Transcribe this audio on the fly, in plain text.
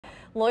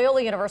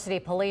Loyola University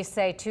police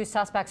say 2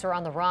 suspects are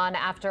on the run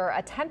after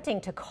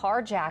attempting to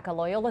carjack a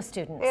Loyola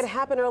student. It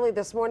happened early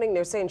this morning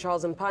near St.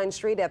 Charles and Pine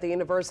Street at the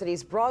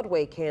university's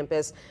Broadway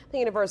campus. The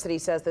university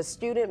says the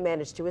student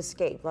managed to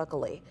escape,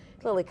 luckily.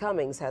 Lily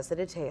Cummings has the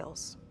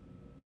details.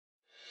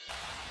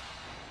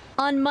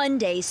 On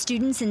Monday,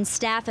 students and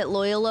staff at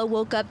Loyola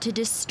woke up to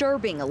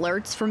disturbing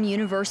alerts from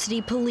university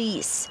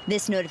police.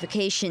 This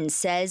notification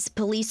says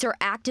police are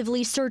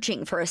actively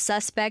searching for a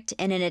suspect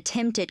in an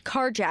attempted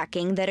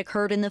carjacking that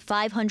occurred in the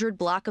 500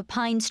 block of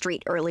Pine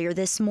Street earlier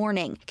this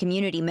morning.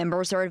 Community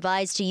members are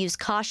advised to use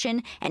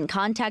caution and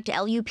contact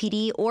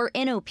LUPD or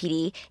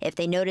NOPD if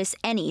they notice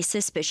any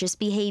suspicious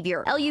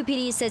behavior.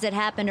 LUPD says it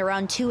happened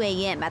around 2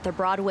 a.m. at the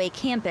Broadway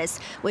campus,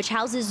 which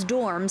houses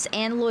dorms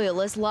and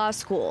Loyola's law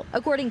school.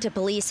 According to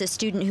police, a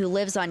student who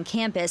lives on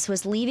campus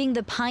was leaving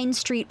the Pine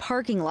Street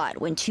parking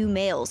lot when 2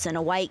 males in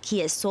a white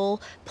Kia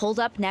Soul pulled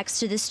up next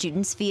to the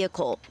student's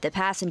vehicle. The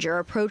passenger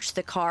approached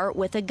the car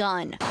with a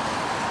gun.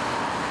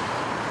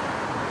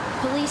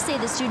 Police say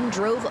the student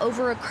drove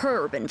over a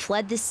curb and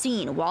fled the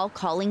scene while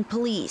calling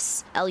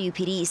police.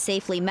 LUPD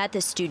safely met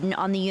the student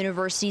on the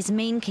university's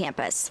main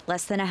campus,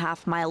 less than a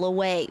half-mile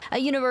away. A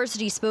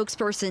university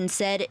spokesperson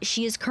said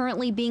she is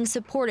currently being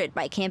supported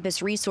by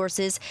campus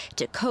resources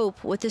to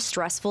cope with the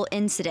stressful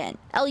incident.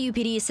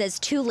 LUPD says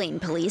Tulane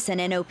police and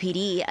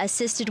NOPD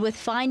assisted with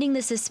finding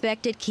the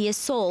suspected Kia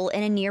Soul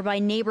in a nearby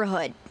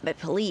neighborhood, but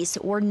police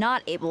were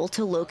not able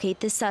to locate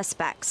the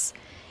suspects.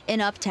 In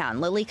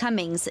Uptown, Lily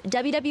Cummings,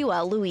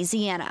 WWL,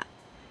 Louisiana.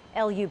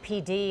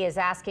 LUPD is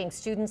asking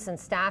students and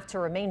staff to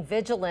remain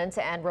vigilant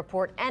and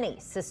report any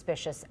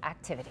suspicious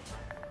activity.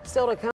 Still to come.